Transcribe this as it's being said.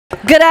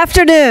Good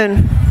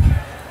afternoon.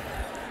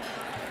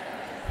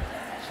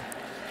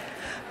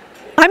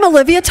 I'm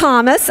Olivia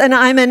Thomas, and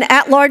I'm an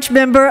at-large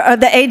member of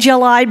the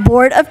AJLI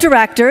Board of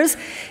Directors,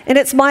 and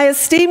it's my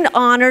esteemed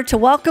honor to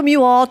welcome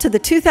you all to the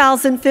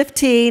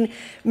 2015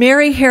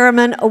 Mary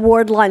Harriman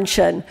Award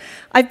Luncheon.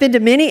 I've been to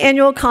many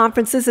annual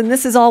conferences, and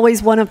this is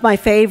always one of my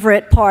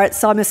favorite parts,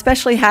 so I'm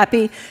especially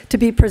happy to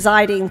be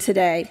presiding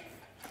today.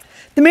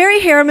 The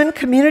Mary Harriman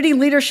Community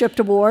Leadership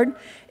Award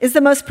is the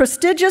most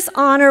prestigious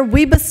honor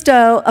we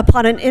bestow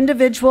upon an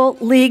individual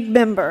league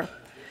member.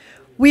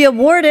 We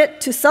award it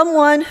to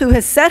someone who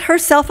has set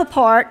herself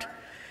apart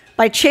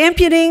by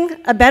championing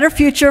a better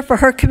future for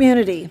her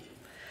community.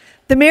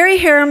 The Mary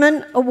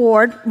Harriman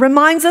Award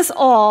reminds us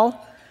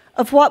all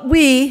of what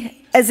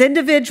we, as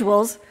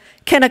individuals,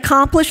 can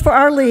accomplish for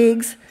our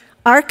leagues,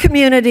 our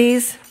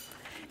communities,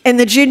 and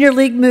the junior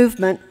league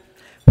movement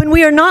when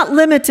we are not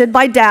limited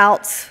by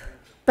doubts,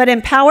 but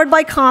empowered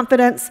by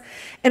confidence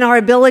in our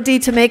ability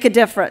to make a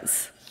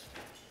difference.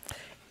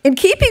 In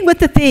keeping with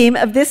the theme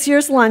of this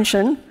year's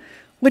luncheon,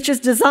 which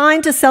is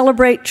designed to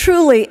celebrate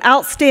truly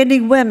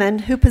outstanding women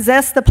who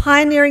possess the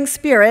pioneering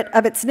spirit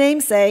of its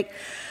namesake,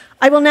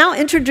 I will now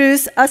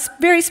introduce a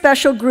very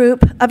special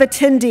group of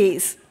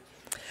attendees.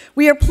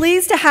 We are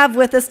pleased to have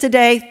with us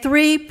today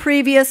 3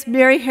 previous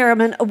Mary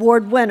Harriman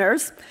Award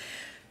winners.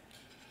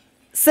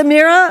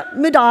 Samira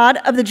Mudad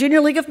of the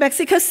Junior League of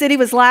Mexico City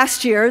was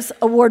last year's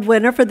award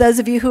winner, for those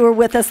of you who were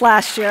with us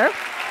last year.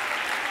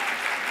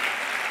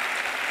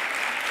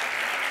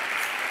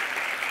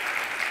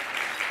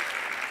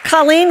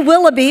 Colleen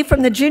Willoughby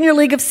from the Junior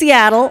League of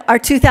Seattle, our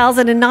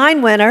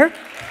 2009 winner.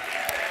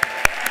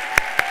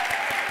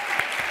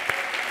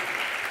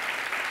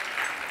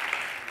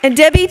 And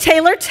Debbie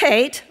Taylor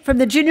Tate from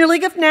the Junior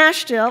League of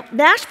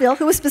Nashville,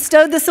 who was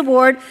bestowed this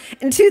award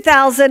in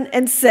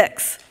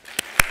 2006.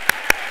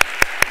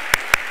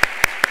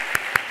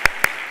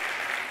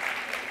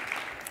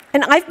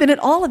 And I've been at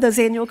all of those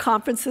annual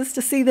conferences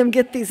to see them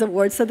get these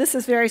awards, so this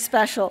is very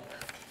special.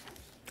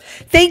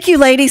 Thank you,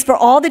 ladies, for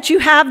all that you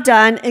have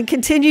done and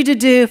continue to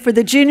do for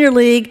the Junior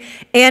League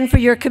and for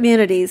your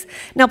communities.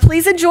 Now,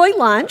 please enjoy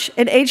lunch,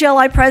 and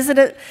AJLI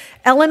President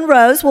Ellen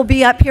Rose will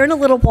be up here in a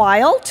little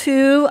while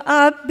to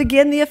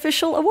begin the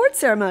official award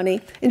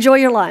ceremony. Enjoy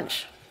your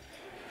lunch.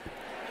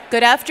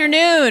 Good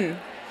afternoon.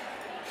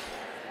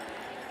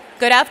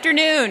 Good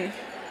afternoon.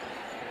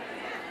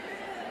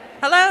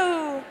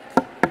 Hello.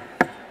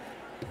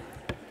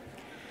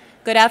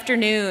 Good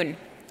afternoon.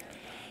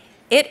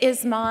 It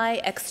is my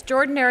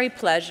extraordinary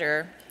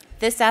pleasure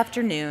this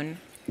afternoon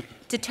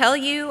to tell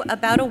you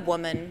about a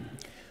woman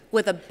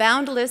with a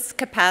boundless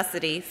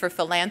capacity for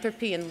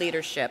philanthropy and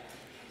leadership.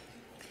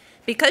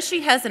 Because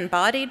she has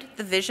embodied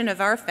the vision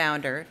of our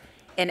founder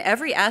in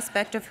every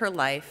aspect of her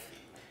life,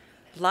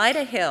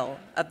 Lyda Hill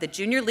of the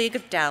Junior League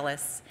of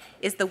Dallas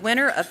is the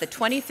winner of the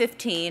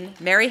 2015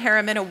 Mary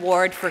Harriman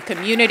Award for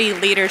Community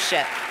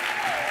Leadership.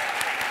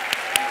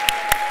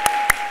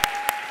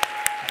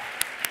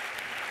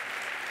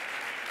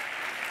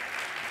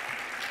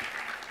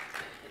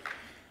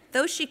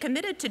 Though she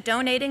committed to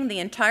donating the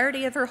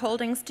entirety of her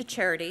holdings to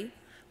charity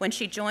when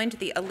she joined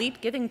the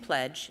Elite Giving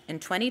Pledge in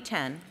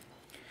 2010,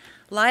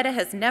 Lyda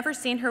has never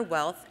seen her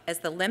wealth as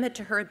the limit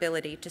to her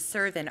ability to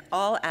serve in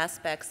all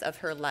aspects of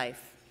her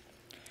life.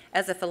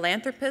 As a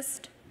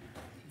philanthropist,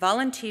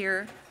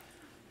 volunteer,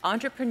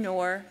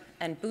 entrepreneur,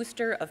 and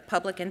booster of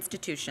public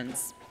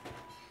institutions,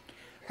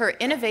 her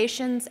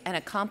innovations and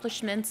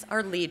accomplishments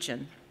are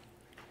legion.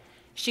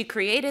 She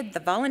created the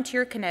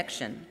Volunteer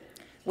Connection,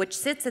 which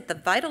sits at the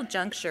vital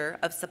juncture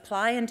of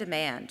supply and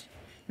demand,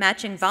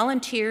 matching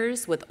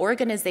volunteers with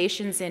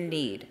organizations in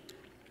need.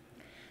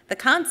 The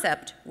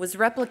concept was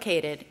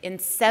replicated in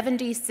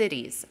 70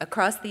 cities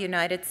across the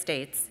United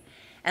States,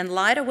 and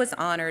Lyda was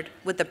honored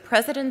with the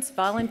President's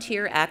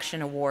Volunteer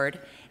Action Award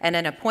and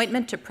an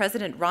appointment to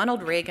President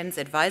Ronald Reagan's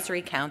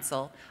Advisory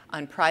Council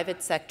on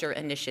Private Sector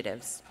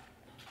Initiatives.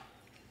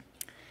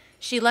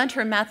 She lent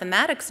her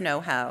mathematics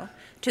know-how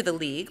to the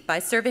League by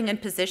serving in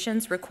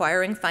positions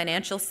requiring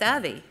financial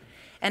savvy,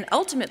 and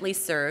ultimately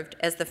served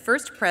as the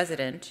first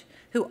president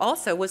who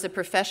also was a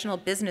professional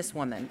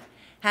businesswoman,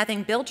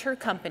 having built her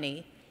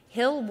company,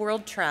 Hill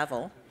World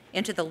Travel,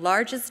 into the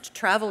largest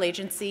travel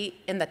agency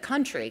in the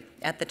country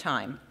at the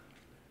time.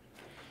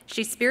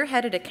 She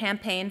spearheaded a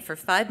campaign for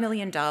 $5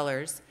 million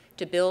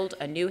to build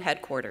a new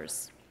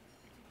headquarters.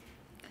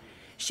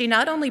 She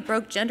not only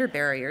broke gender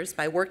barriers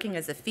by working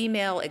as a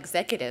female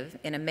executive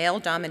in a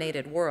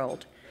male-dominated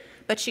world,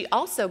 but she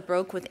also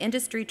broke with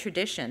industry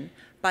tradition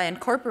by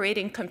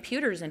incorporating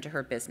computers into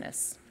her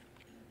business.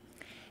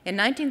 In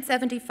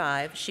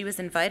 1975, she was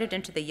invited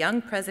into the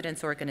Young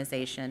Presidents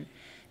Organization,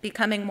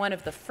 becoming one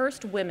of the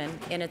first women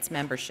in its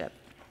membership.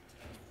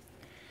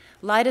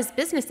 Lyda's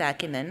business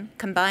acumen,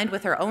 combined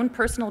with her own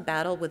personal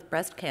battle with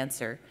breast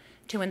cancer,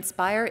 to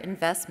inspire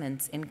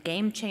investments in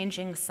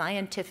game-changing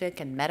scientific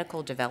and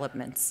medical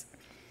developments.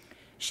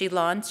 She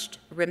launched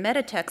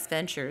Remeditex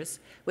Ventures,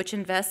 which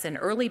invests in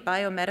early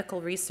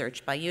biomedical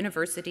research by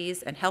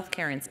universities and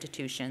healthcare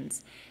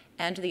institutions,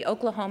 and the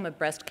Oklahoma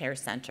Breast Care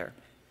Center.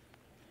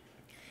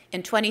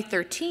 In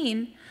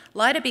 2013,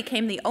 Lyda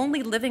became the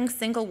only living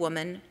single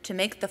woman to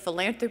make the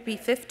Philanthropy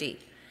 50,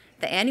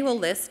 the annual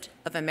list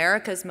of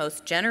America's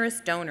most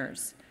generous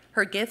donors,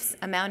 her gifts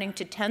amounting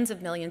to tens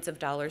of millions of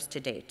dollars to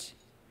date.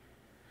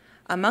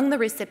 Among the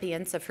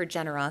recipients of her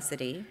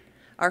generosity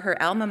are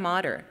her alma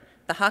mater,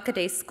 the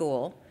Hockaday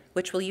School,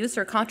 which will use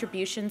her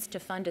contributions to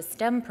fund a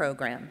STEM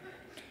program,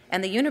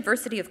 and the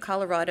University of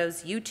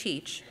Colorado's You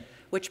Teach,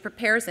 which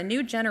prepares a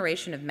new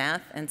generation of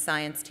math and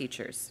science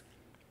teachers.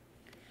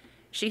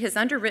 She has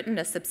underwritten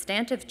a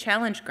substantive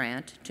challenge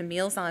grant to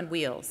Meals on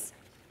Wheels,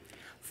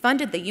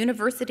 funded the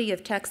University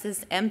of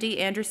Texas MD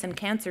Anderson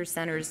Cancer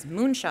Center's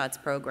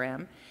Moonshots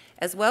program,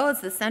 as well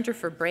as the Center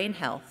for Brain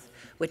Health,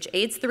 which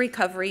aids the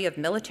recovery of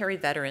military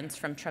veterans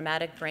from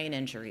traumatic brain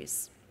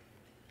injuries.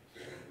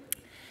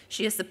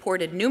 She has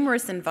supported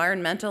numerous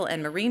environmental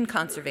and marine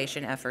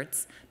conservation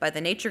efforts by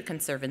the Nature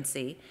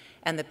Conservancy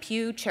and the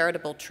Pew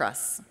Charitable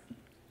Trusts.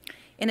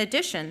 In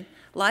addition,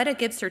 Lyda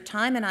gives her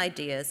time and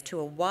ideas to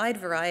a wide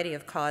variety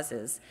of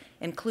causes,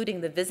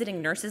 including the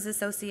Visiting Nurses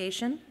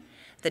Association,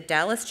 the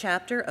Dallas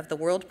chapter of the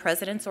World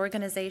Presidents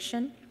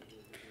Organization,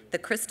 the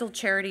Crystal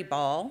Charity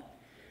Ball,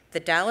 the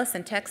Dallas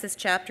and Texas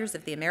chapters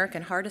of the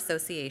American Heart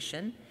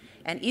Association,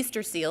 and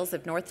Easter Seals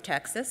of North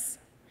Texas,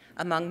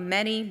 among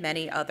many,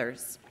 many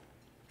others.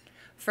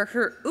 For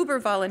her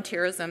uber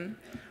volunteerism,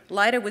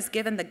 Lyda was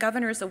given the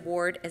Governor's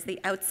Award as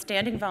the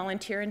Outstanding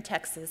Volunteer in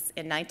Texas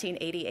in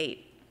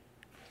 1988.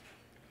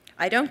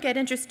 "I don't get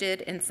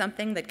interested in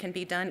something that can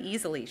be done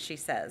easily," she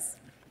says.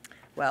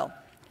 Well,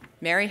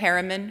 Mary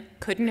Harriman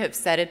couldn't have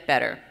said it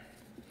better.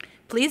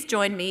 Please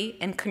join me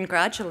in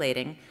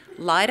congratulating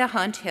Lyda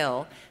Hunt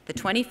Hill, the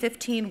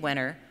 2015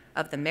 winner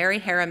of the Mary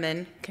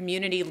Harriman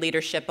Community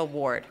Leadership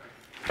Award.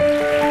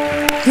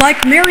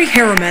 Like Mary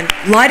Harriman,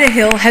 Lyda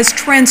Hill has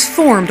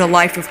transformed a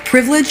life of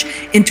privilege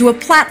into a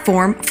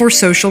platform for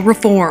social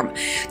reform.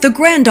 The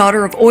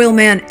granddaughter of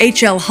oilman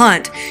H.L.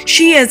 Hunt,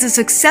 she is a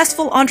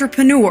successful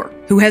entrepreneur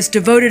who has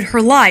devoted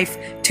her life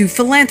to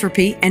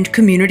philanthropy and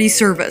community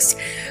service.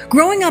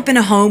 Growing up in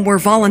a home where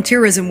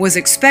volunteerism was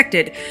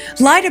expected,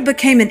 Lyda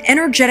became an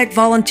energetic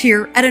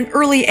volunteer at an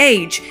early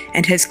age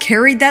and has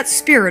carried that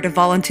spirit of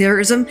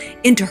volunteerism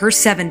into her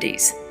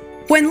 70s.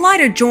 When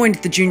Lyda joined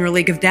the Junior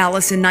League of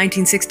Dallas in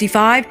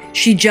 1965,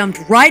 she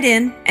jumped right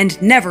in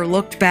and never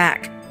looked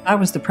back. I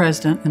was the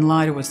president and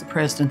Lyda was the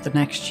president the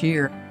next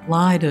year.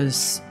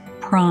 Lyda's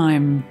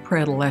prime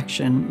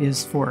predilection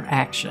is for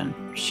action.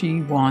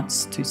 She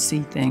wants to see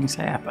things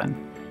happen.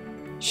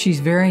 She's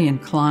very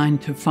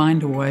inclined to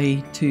find a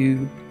way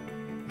to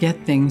get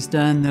things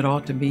done that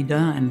ought to be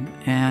done,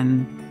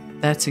 and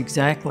that's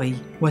exactly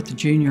what the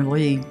Junior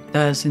League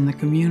does in the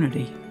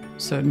community.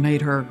 So it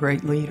made her a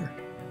great leader.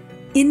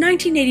 In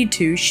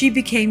 1982, she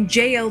became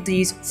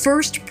JLD's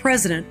first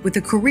president with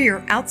a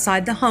career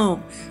outside the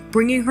home,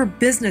 bringing her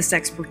business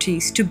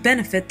expertise to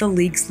benefit the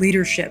League's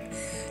leadership.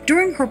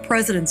 During her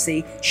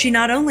presidency, she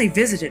not only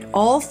visited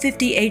all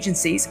 50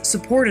 agencies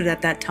supported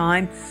at that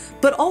time,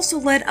 but also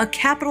led a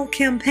capital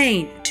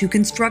campaign to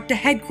construct a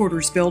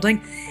headquarters building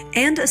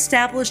and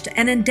established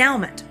an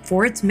endowment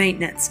for its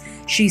maintenance.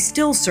 She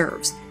still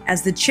serves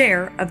as the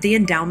chair of the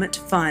endowment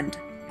fund.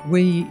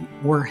 We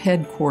were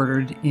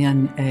headquartered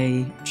in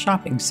a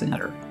shopping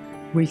center.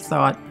 We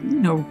thought,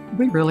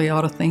 we really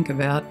ought to think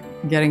about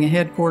getting a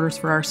headquarters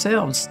for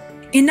ourselves.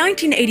 In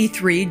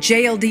 1983,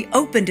 JLD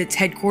opened its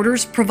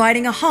headquarters,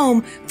 providing a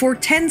home for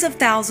tens of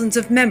thousands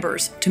of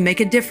members to make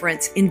a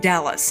difference in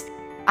Dallas.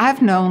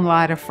 I've known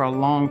Lyda for a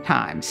long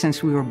time,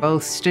 since we were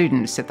both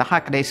students at the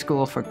Hockaday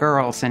School for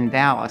Girls in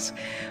Dallas.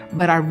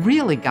 But I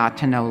really got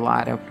to know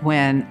Lyda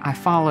when I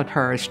followed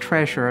her as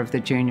treasurer of the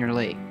Junior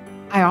League.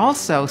 I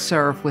also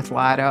served with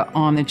Lyda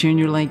on the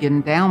Junior League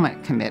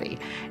Endowment Committee,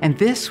 and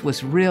this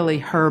was really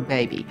her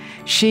baby.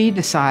 She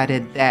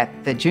decided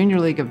that the Junior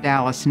League of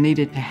Dallas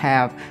needed to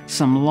have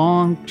some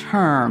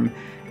long-term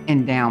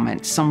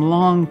endowment, some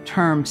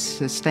long-term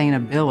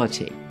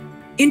sustainability.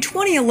 In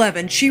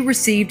 2011, she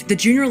received the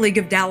Junior League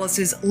of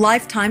Dallas's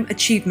Lifetime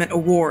Achievement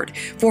Award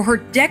for her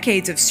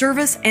decades of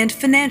service and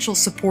financial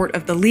support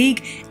of the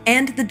League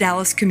and the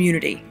Dallas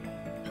community.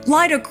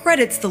 Lyda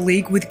credits the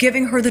League with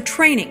giving her the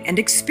training and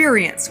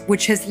experience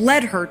which has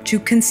led her to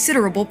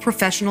considerable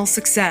professional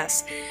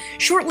success.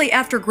 Shortly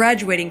after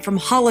graduating from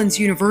Hollins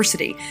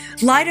University,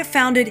 Lyda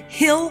founded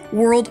Hill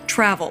World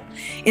Travel.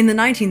 In the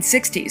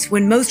 1960s,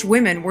 when most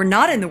women were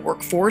not in the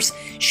workforce,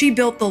 she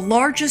built the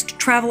largest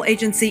travel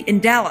agency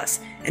in Dallas,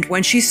 and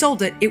when she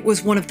sold it, it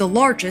was one of the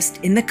largest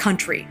in the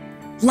country.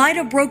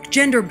 Lyda broke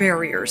gender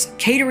barriers,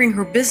 catering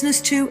her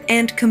business to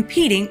and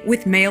competing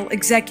with male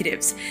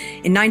executives.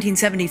 In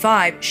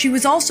 1975, she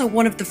was also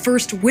one of the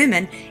first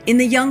women in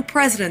the Young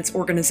Presidents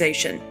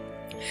Organization.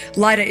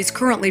 Lyda is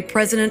currently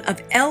president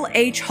of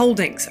LH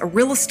Holdings, a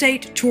real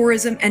estate,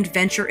 tourism, and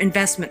venture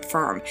investment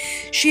firm.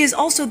 She is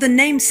also the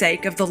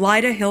namesake of the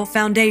Lyda Hill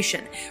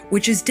Foundation,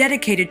 which is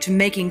dedicated to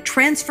making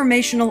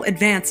transformational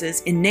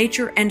advances in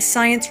nature and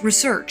science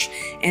research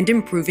and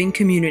improving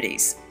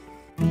communities.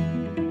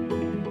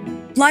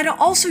 Lyda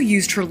also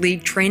used her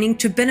league training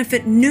to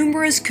benefit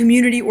numerous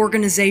community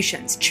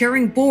organizations,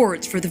 chairing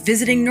boards for the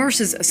Visiting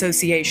Nurses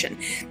Association,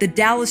 the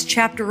Dallas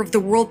chapter of the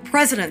World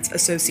Presidents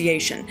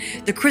Association,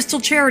 the Crystal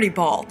Charity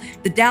Ball,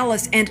 the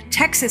Dallas and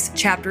Texas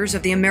chapters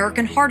of the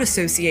American Heart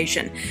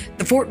Association,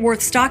 the Fort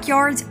Worth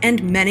Stockyards,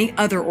 and many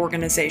other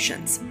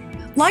organizations.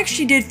 Like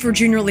she did for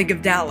Junior League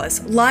of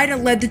Dallas, Lyda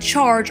led the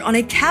charge on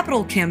a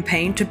capital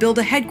campaign to build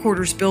a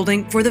headquarters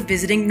building for the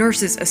Visiting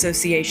Nurses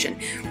Association,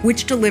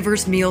 which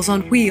delivers Meals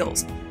on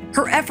Wheels.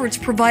 Her efforts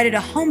provided a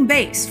home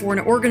base for an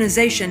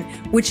organization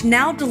which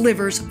now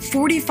delivers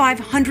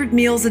 4,500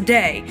 meals a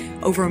day,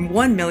 over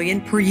 1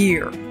 million per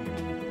year.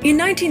 In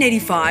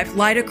 1985,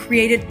 Lyda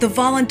created the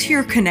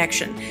Volunteer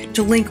Connection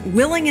to link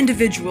willing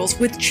individuals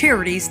with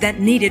charities that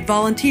needed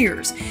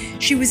volunteers.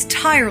 She was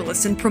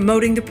tireless in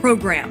promoting the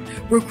program,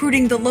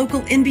 recruiting the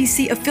local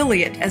NBC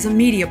affiliate as a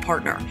media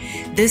partner.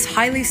 This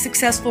highly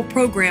successful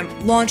program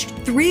launched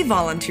 3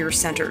 volunteer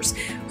centers.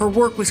 Her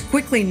work was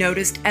quickly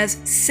noticed as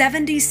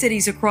 70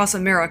 cities across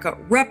America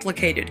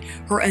replicated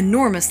her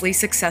enormously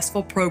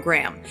successful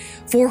program.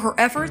 For her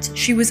efforts,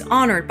 she was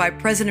honored by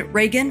President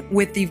Reagan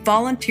with the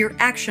Volunteer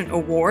Action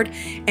Award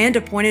and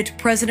appointed to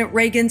President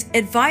Reagan's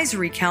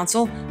Advisory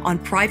Council on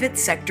Private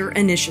Sector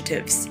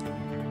Initiatives.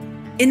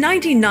 In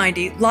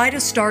 1990, Lyda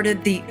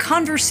started the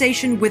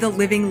Conversation with a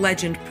Living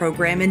Legend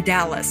program in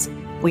Dallas.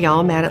 We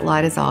all met at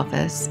Lyda's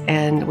office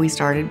and we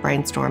started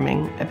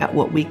brainstorming about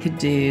what we could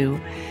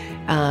do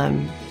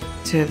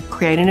to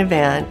create an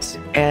event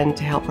and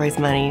to help raise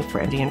money for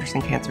MD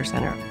Anderson Cancer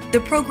Center. The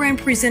program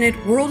presented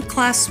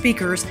world-class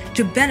speakers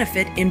to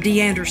benefit MD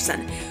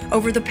Anderson.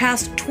 Over the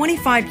past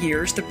 25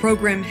 years, the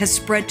program has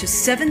spread to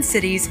 7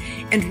 cities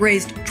and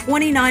raised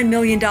 $29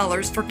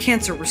 million for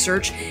cancer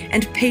research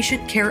and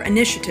patient care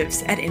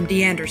initiatives at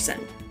MD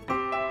Anderson.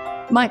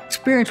 My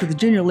experience with the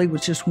Junior League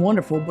was just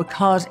wonderful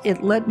because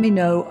it let me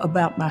know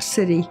about my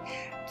city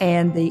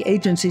and the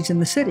agencies in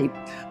the city.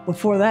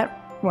 Before that,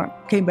 when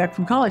I came back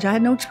from college, I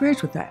had no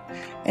experience with that.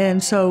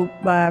 And so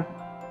by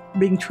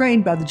being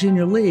trained by the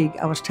Junior League,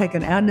 I was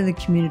taken out into the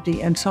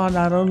community and saw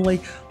not only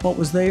what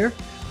was there,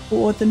 but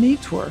what the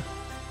needs were.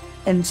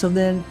 And so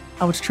then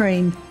I was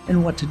trained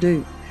in what to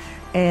do.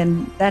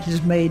 And that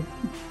has made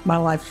my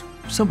life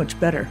so much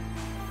better.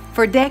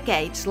 For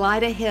decades,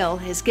 Lyda Hill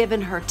has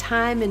given her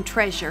time and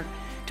treasure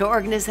to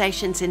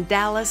organizations in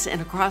Dallas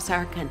and across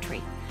our country.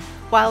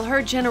 While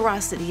her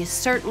generosity has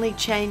certainly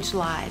changed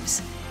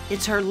lives,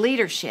 it's her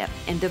leadership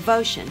and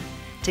devotion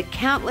to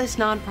countless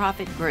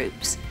nonprofit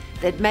groups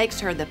that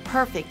makes her the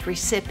perfect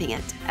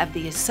recipient of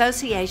the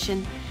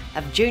Association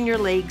of Junior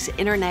League's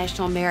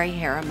International Mary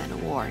Harriman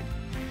Award.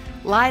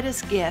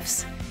 Lyda's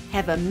gifts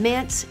have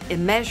immense,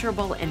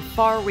 immeasurable, and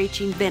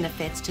far-reaching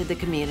benefits to the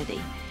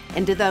community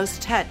and to those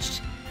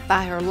touched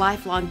by her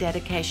lifelong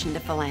dedication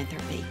to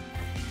philanthropy.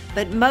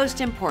 But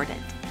most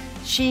important,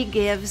 she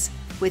gives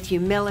with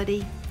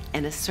humility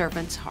and a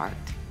servant's heart.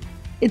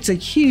 It's a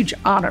huge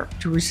honor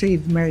to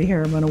receive the Mary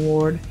Harriman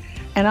Award,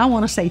 and I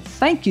want to say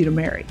thank you to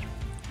Mary.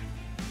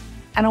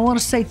 And I want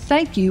to say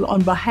thank you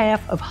on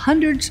behalf of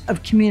hundreds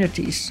of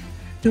communities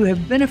who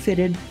have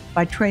benefited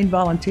by trained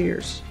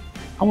volunteers.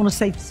 I want to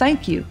say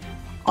thank you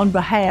on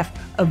behalf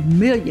of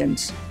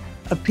millions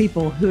of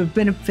people who have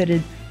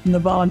benefited from the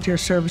volunteer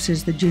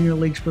services that Junior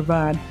Leagues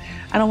provide.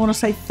 And I want to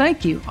say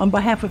thank you on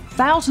behalf of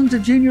thousands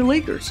of Junior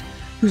Leaguers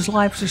whose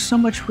lives are so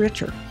much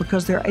richer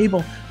because they're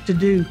able to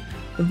do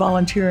the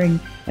volunteering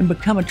and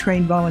become a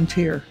trained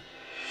volunteer.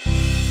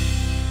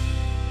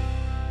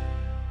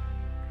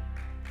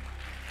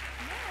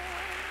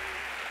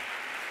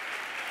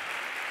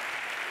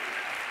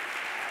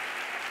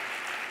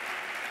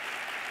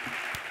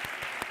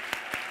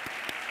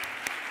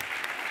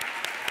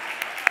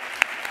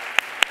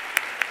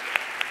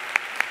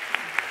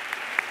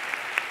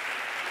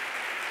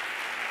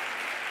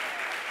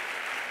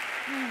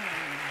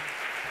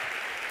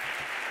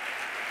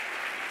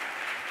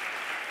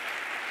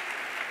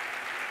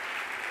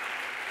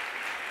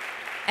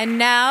 And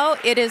now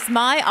it is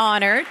my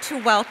honor to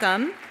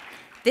welcome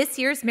this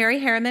year's Mary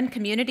Harriman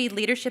Community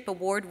Leadership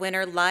Award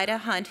winner, Lyda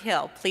Hunt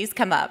Hill. Please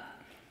come up.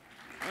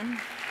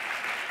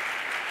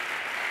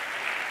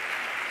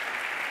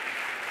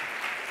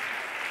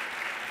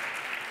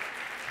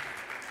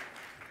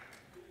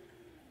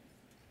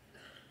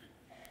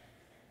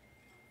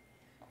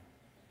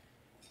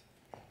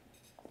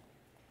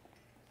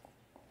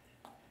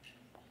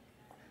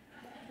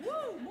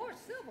 More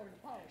silver to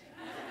polish.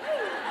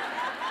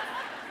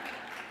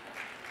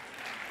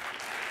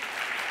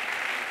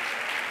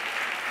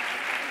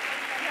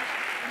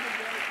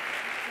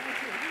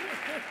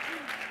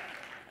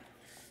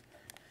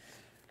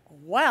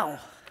 Wow.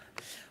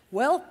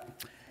 Well,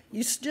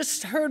 you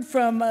just heard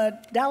from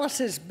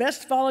Dallas's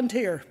best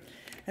volunteer,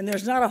 and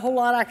there's not a whole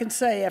lot I can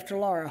say after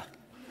Laura.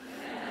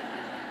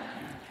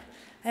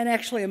 And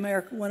actually,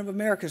 one of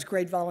America's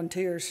great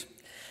volunteers.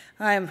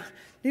 I am,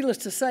 needless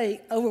to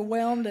say,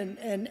 overwhelmed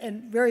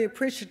and very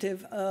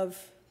appreciative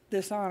of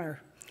this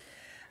honor.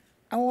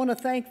 I want to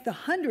thank the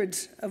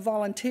hundreds of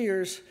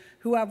volunteers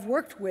who I've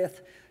worked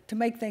with to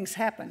make things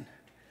happen.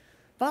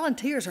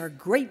 volunteers are a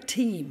great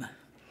team.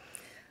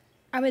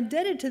 I'm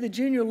indebted to the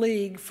Junior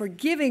League for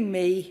giving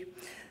me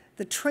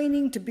the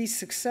training to be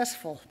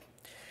successful.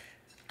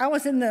 When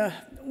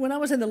I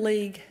was in the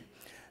league,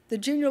 the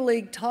Junior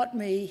League taught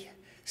me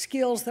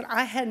skills that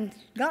I hadn't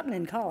gotten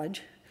in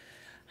college,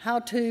 how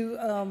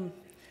to,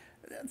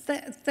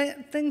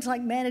 things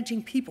like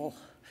managing people,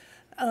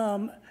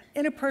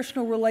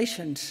 interpersonal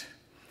relations,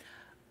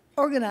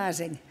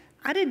 organizing.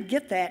 I didn't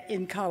get that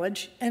in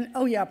college, and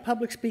oh yeah,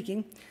 public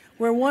speaking.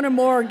 Where one or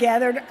more are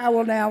gathered, I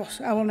will now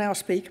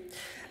speak.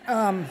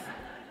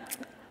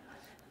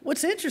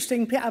 What's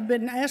interesting, I've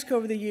been asked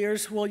over the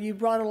years, well, you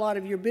brought a lot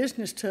of your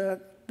business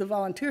to the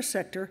volunteer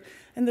sector,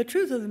 and the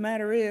truth of the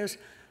matter is,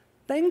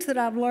 things that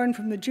I've learned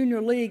from the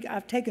Junior League,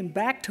 I've taken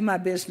back to my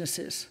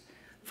businesses,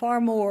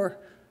 far more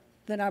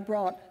than I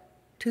brought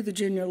to the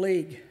Junior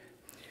League.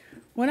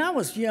 When I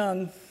was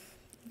young,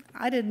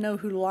 I didn't know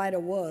who Lyda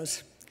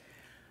was,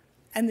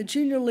 and the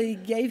Junior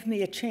League gave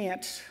me a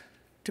chance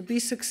to be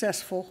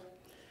successful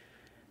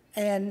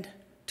and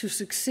to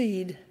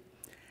succeed,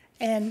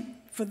 and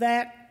for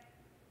that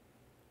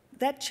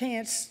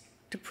chance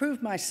to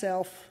prove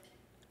myself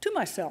to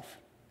myself.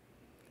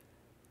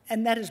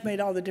 And that has made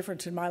all the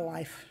difference in my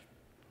life.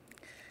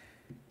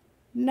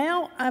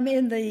 Now I've been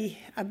in the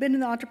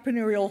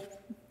entrepreneurial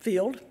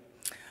field,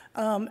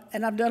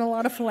 and I've done a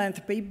lot of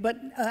philanthropy, but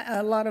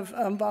a lot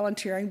of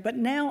volunteering, but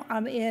now I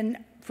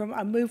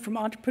moved from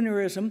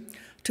entrepreneurism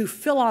to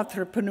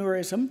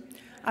philanthropreneurism.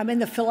 I'm in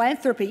the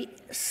philanthropy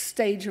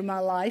stage of my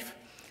life,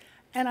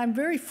 and I'm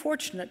very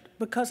fortunate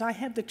because I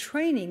have the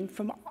training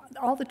from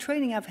all the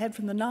training I've had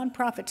from the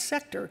nonprofit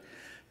sector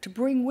to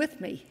bring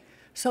with me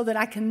so that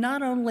I can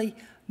not only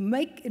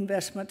make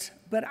investments,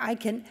 but I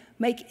can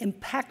make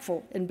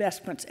impactful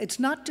investments. It's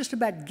not just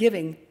about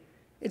giving,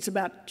 it's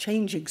about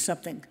changing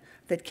something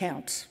that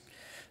counts.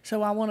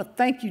 So I want to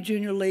thank you,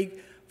 Junior League,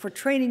 for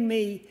training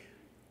me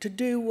to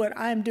do what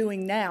I'm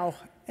doing now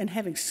and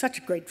having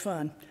such great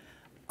fun.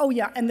 Oh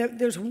yeah, and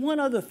there's one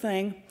other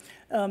thing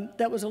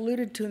that was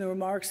alluded to in the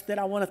remarks that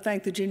I want to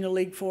thank the Junior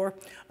League for.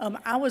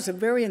 I was a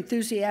very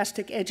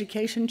enthusiastic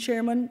education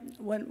chairman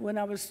when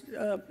I was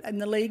in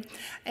the league,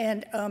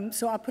 and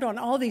so I put on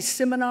all these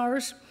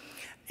seminars,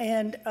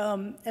 and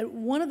at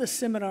one of the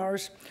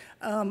seminars,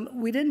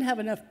 we didn't have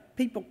enough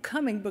people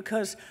coming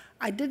because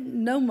I didn't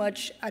know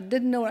much. I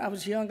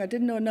was young. I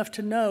didn't know enough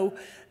to know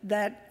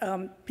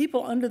that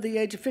people under the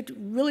age of 50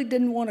 really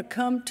didn't want to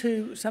come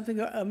to something,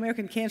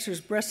 American Cancer's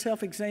breast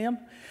self-exam.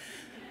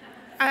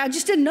 I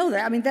just didn't know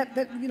that. I mean,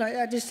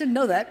 I just didn't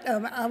know that.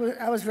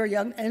 I was very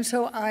young, and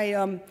so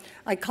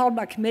I called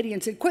my committee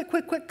and said, "Quick,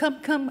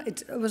 come!"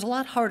 It was a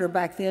lot harder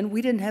back then.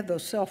 We didn't have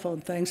those cell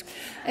phone things,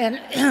 and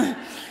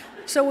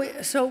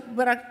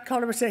but I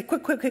called her and said,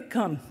 "Quick,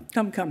 come!"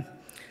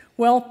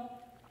 Well,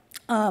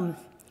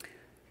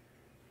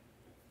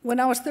 when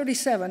I was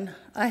 37,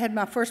 I had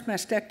my first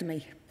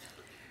mastectomy,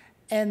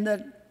 and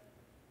the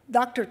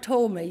doctor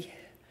told me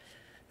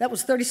that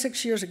was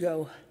 36 years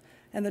ago,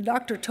 and the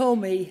doctor told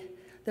me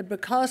that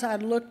because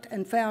I'd looked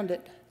and found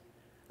it,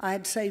 I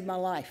had saved my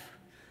life.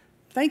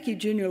 Thank you,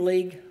 Junior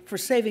League, for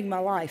saving my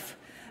life.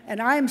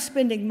 And I am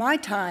spending my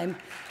time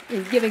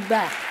in giving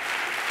back.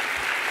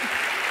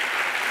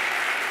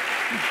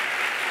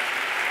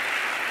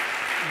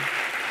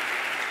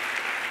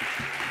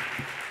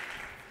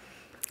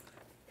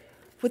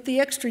 With the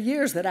extra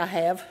years that I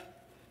have,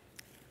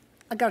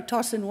 I got to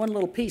toss in one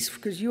little piece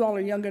because you all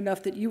are young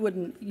enough that you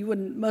wouldn't,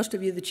 most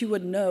of you, that you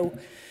wouldn't know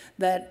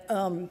that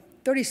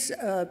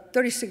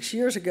 36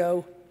 years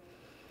ago,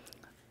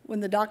 when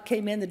the doc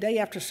came in the day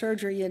after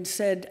surgery and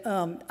said,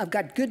 I've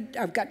got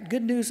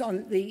good news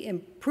on the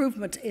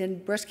improvement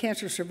in breast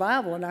cancer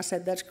survival, and I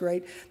said, that's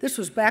great. This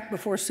was back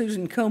before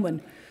Susan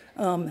Komen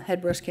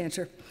had breast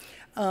cancer.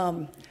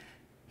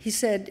 He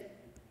said,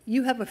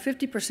 you have a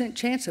 50%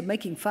 chance of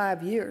making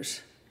 5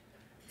 years.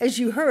 As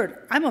you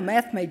heard, I'm a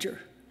math major.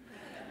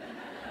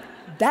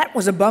 That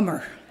was a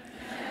bummer.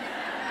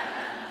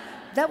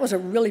 That was a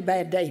really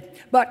bad day.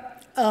 But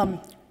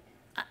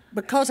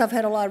because I've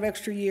had a lot of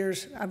extra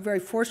years, I'm very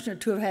fortunate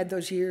to have had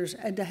those years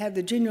and to have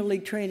the Junior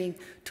League training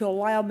to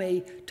allow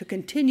me to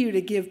continue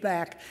to give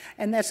back.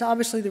 And that's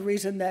obviously the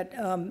reason that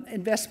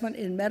investment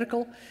in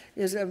medical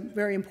is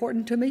very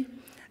important to me.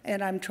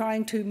 And I'm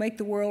trying to make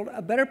the world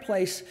a better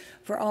place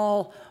for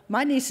all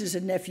my nieces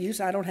and nephews.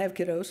 I don't have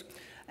kiddos.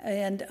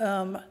 And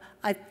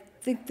I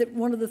think that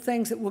one of the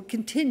things that will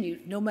continue,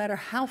 no matter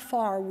how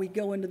far we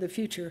go into the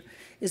future,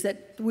 is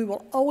that we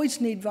will always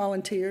need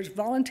volunteers.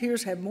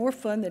 Volunteers have more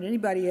fun than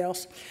anybody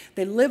else.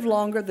 They live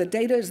longer. The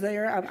data is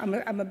there.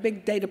 I'm a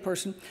big data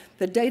person.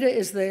 The data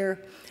is there.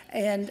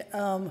 And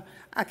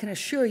I can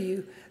assure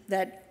you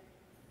that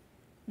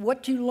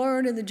what you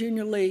learn in the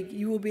Junior League,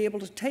 you will be able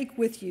to take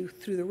with you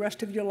through the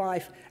rest of your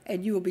life,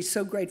 and you will be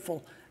so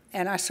grateful.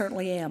 And I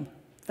certainly am.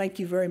 Thank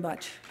you very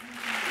much.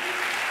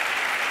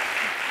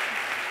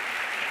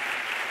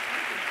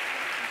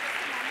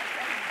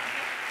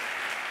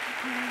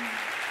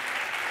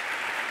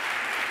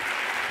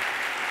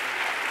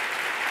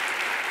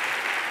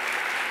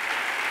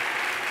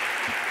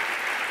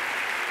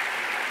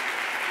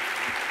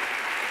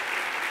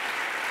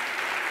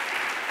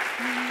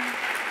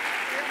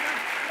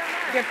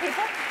 Good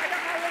people? I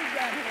got my lead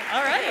down here.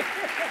 All right.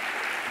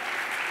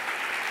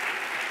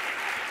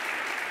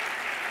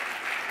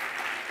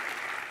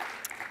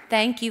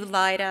 Thank you,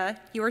 Lyda.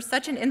 You are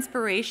such an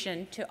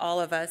inspiration to all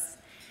of us.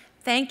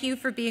 Thank you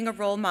for being a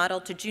role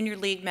model to Junior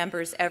League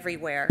members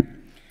everywhere.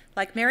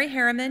 Like Mary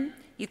Harriman,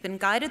 you've been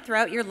guided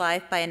throughout your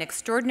life by an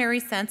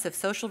extraordinary sense of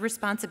social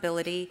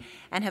responsibility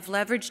and have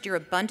leveraged your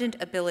abundant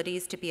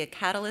abilities to be a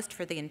catalyst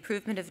for the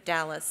improvement of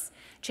Dallas,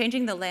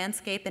 changing the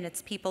landscape and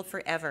its people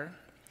forever.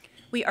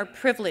 We are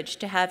privileged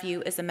to have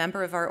you as a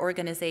member of our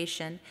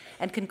organization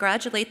and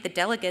congratulate the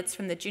delegates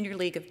from the Junior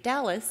League of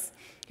Dallas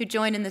who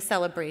join in the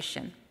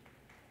celebration.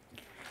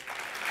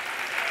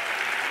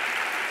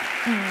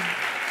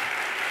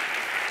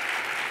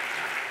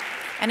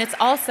 And it's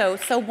also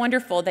so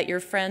wonderful that your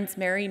friends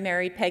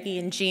Mary, Peggy,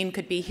 and Jean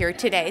could be here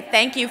today.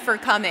 Thank you for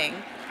coming.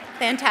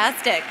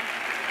 Fantastic.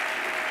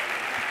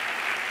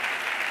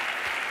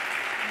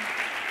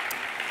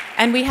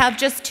 And we have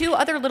just two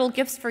other little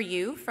gifts for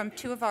you from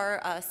two of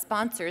our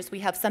sponsors. We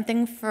have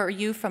something for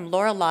you from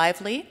Laura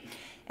Lively,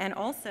 and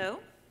also,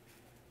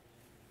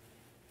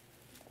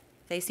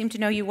 they seem to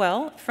know you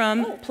well,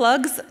 from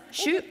Plugs.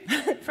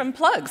 From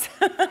Plugs.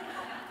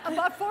 I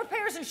bought 4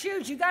 pairs of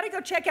shoes. You got to go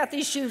check out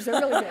these shoes. They're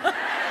really good.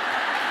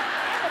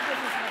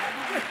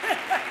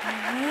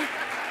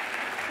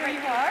 Here you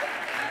are.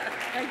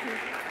 Thank you.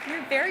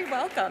 You're very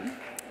welcome.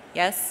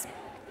 Yes.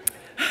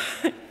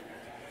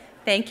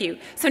 Thank you.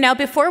 So now,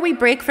 before we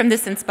break from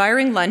this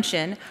inspiring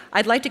luncheon,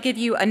 I'd like to give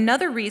you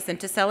another reason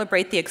to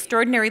celebrate the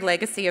extraordinary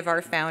legacy of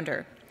our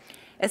founder.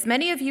 As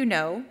many of you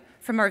know,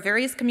 from our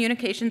various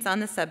communications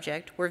on the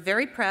subject, we're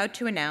very proud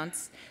to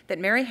announce that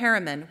Mary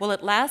Harriman will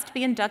at last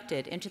be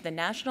inducted into the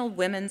National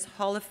Women's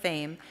Hall of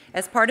Fame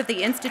as part of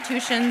the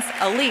institution's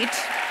elite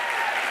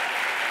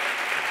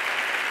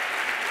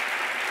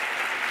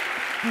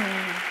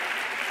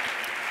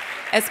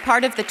as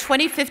part of the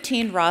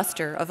 2015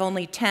 roster of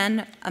only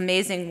 10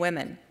 amazing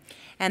women.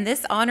 And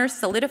this honor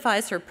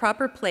solidifies her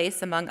proper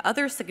place among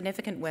other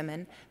significant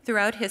women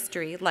throughout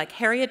history, like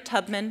Harriet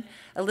Tubman,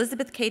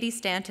 Elizabeth Cady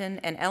Stanton,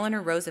 and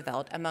Eleanor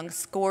Roosevelt, among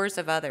scores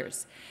of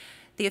others.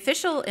 The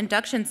official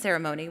induction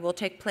ceremony will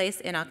take place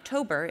in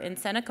October in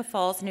Seneca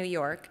Falls, New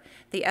York,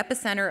 the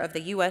epicenter of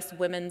the U.S.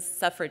 women's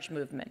suffrage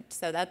movement.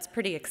 So that's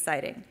pretty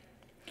exciting.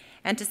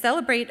 And to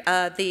celebrate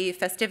the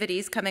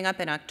festivities coming up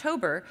in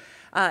October,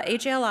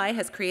 AJLI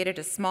has created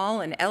a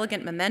small and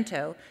elegant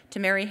memento to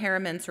Mary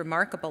Harriman's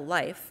remarkable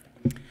life.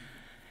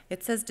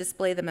 It says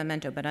display the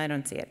memento, but I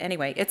don't see it.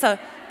 Anyway, it's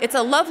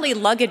a lovely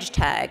luggage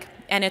tag,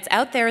 and it's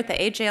out there at the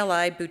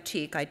AJLI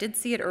boutique. I did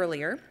see it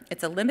earlier.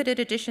 It's a limited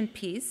edition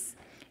piece.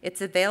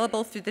 It's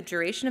available through the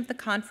duration of the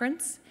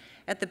conference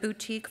at the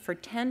boutique for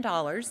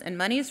 $10, and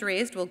monies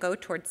raised will go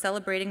toward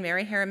celebrating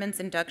Mary Harriman's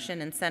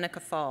induction in Seneca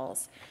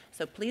Falls.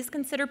 So please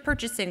consider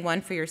purchasing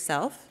one for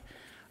yourself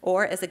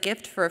or as a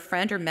gift for a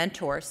friend or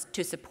mentor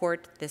to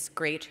support this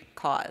great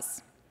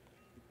cause.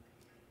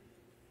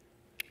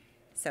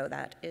 So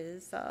that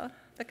is the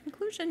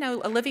conclusion.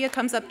 Now Olivia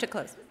comes up to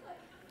close.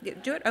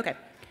 Do it? Okay.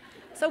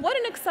 So what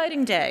an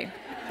exciting day.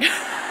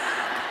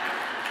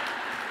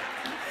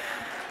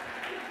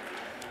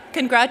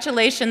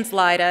 Congratulations,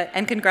 Lyda,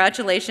 and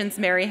congratulations,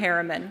 Mary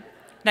Harriman.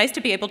 Nice to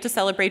be able to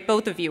celebrate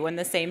both of you on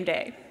the same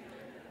day.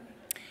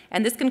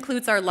 And this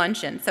concludes our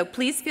luncheon. So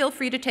please feel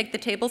free to take the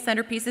table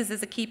centerpieces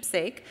as a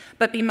keepsake,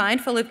 but be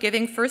mindful of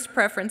giving first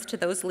preference to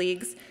those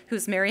leagues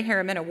whose Mary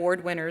Harriman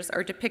Award winners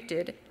are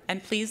depicted,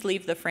 and please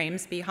leave the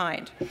frames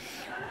behind.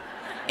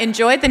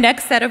 Enjoy the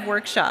next set of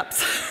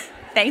workshops.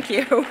 Thank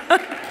you.